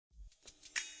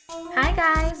Hi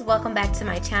guys, welcome back to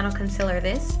my channel Concealer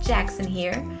This. Jackson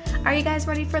here. Are you guys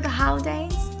ready for the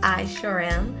holidays? I sure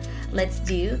am. Let's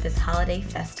do this holiday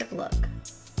festive look.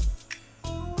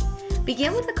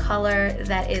 Begin with a color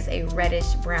that is a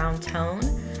reddish brown tone.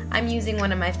 I'm using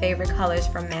one of my favorite colors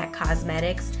from MAC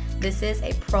Cosmetics. This is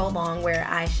a Pro Longwear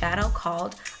eyeshadow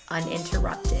called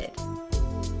Uninterrupted.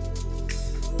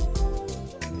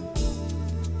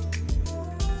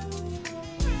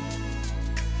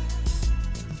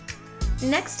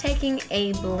 Next, taking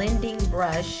a blending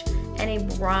brush and a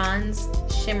bronze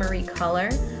shimmery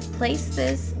color, place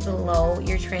this below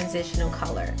your transitional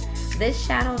color. This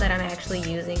shadow that I'm actually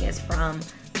using is from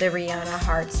the Rihanna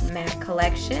Hearts MAC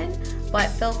collection, but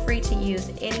feel free to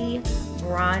use any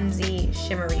bronzy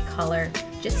shimmery color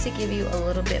just to give you a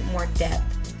little bit more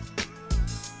depth.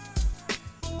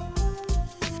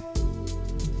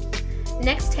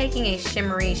 Next, taking a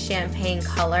shimmery champagne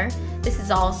color. This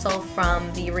is also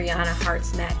from the Rihanna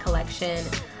Hearts MAC collection,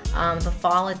 the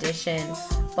fall edition,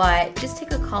 but just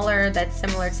take a color that's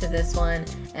similar to this one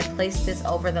and place this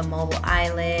over the mobile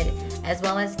eyelid, as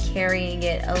well as carrying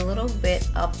it a little bit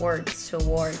upwards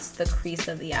towards the crease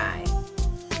of the eye.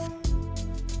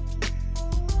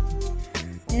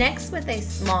 Next, with a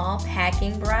small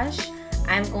packing brush,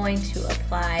 I'm going to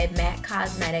apply MAC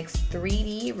Cosmetics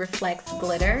 3D Reflects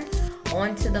Glitter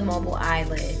onto the mobile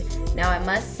eyelid. Now I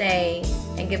must say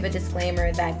and give a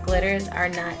disclaimer that glitters are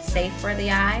not safe for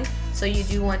the eye, so you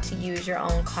do want to use your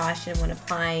own caution when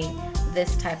applying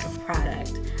this type of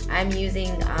product. I'm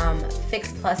using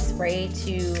Fix Plus spray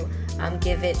to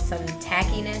give it some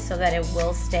tackiness so that it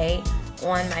will stay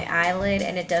on my eyelid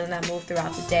and it does not move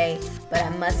throughout the day, but I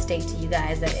must state to you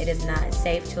guys that it is not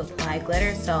safe to apply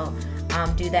glitter, so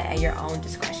do that at your own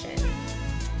discretion.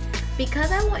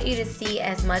 Because I want you to see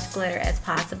as much glitter as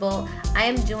possible, I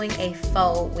am doing a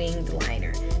faux winged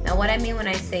liner. Now what I mean when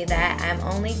I say that, I'm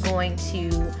only going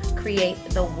to create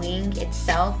the wing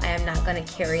itself. I am not going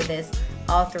to carry this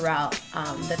all throughout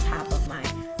the top of my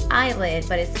eyelid,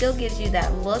 but it still gives you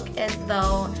that look as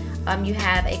though you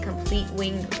have a complete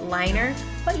winged liner,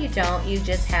 but you don't. You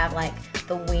just have like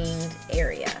the winged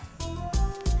area.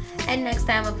 And next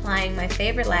I'm applying my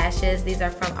favorite lashes. These are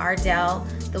from Ardell,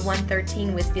 the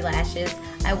 113 Wispy Lashes.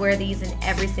 I wear these in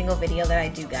every single video that I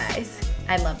do, guys.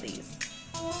 I love these.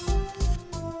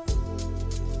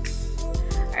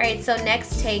 Alright, so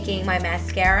next, taking my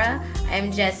mascara, I'm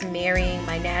just marrying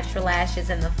my natural lashes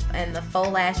and the faux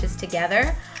lashes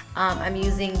together. I'm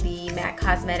using the MAC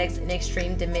Cosmetics in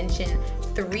Extreme Dimension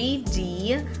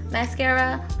 3D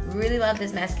mascara. Really love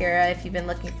this mascara. If you've been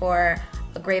looking for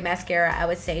a great mascara, I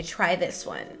would say try this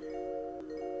one.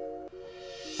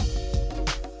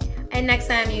 And next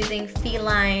I'm using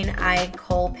Feline Eye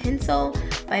Kohl Pencil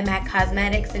by MAC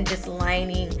Cosmetics and just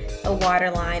lining the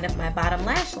waterline of my bottom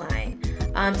lash line.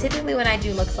 Typically when I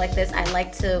do looks like this, I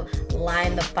like to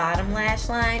line the bottom lash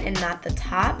line and not the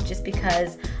top, just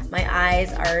because my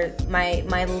eyes are,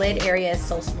 my lid area is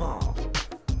so small.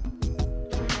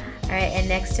 Alright, and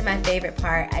next to my favorite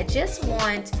part, I just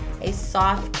want a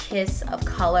soft kiss of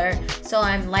color, so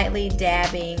I'm lightly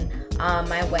dabbing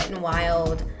my Wet n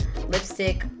Wild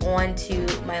lipstick onto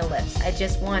my lips. I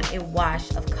just want a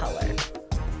wash of color.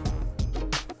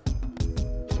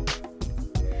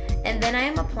 And then I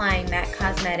am applying MAC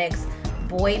Cosmetics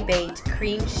Boy Bait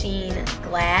Cream Sheen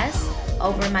Glass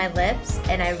over my lips,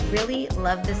 and I really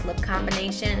love this lip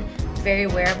combination. Very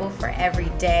wearable for every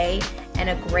day and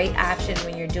a great option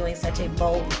when you're doing such a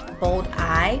bold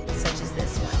eye such as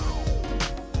this one.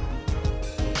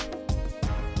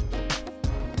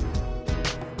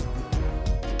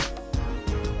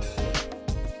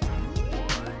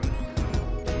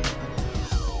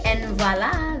 And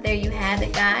voila, there you have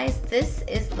it, guys. This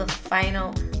is the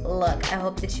final look. I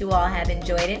hope that you all have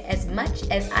enjoyed it as much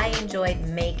as I enjoyed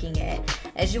making it.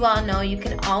 As you all know, you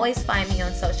can always find me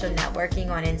on social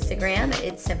networking on Instagram.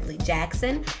 It's simply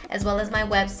Jackson, as well as my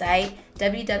website,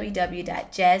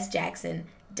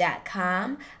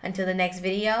 www.jazzjackson.com. Until the next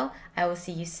video, I will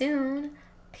see you soon.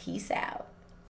 Peace out.